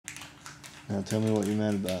Now tell me what you're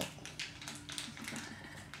mad about.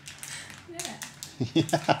 Yeah.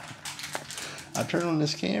 Yeah. I turn on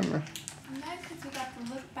this camera. I'm mad because we got the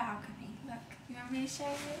little balcony. Look, you want me to show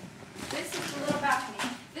you? This is the little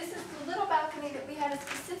balcony. This is the little balcony that we had a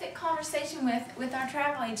specific conversation with our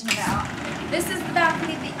travel agent about. This is the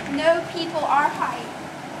balcony that no people our height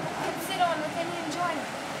can sit on with any enjoyment.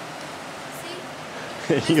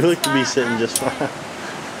 See? You look to be sitting just fine.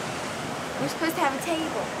 We're supposed to have a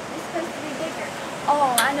table. It's supposed to be bigger.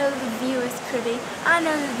 Oh, I know the view is pretty. I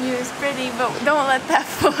know the view is pretty, but don't let that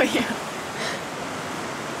fool you.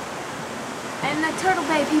 And the Turtle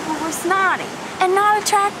Bay people were snotty and not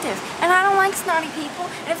attractive. And I don't like snotty people.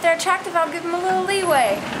 And if they're attractive, I'll give them a little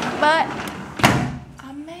leeway. But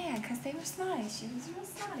I'm mad because they were snotty. She was real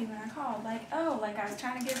snotty when I called. Like, oh, like I was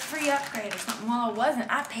trying to get a free upgrade or something. Well, I wasn't.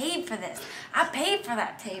 I paid for this. I paid for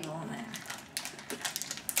that table in there.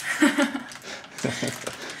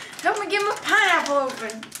 Help me get my pineapple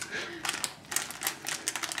open.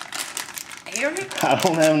 Here we go. I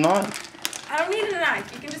don't have a knife. I don't need a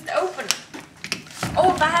knife. You can just open it.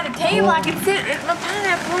 Oh, if I had a table, I could sit my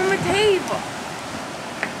pineapple on my table.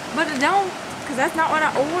 But I don't, because that's not what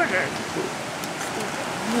I ordered. Stupid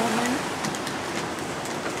woman.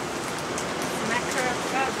 Smack her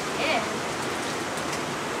upside the head.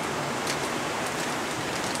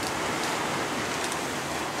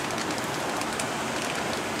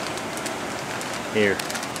 Here.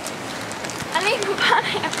 I need my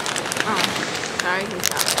pineapple. Oh, sorry, he's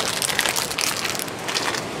not.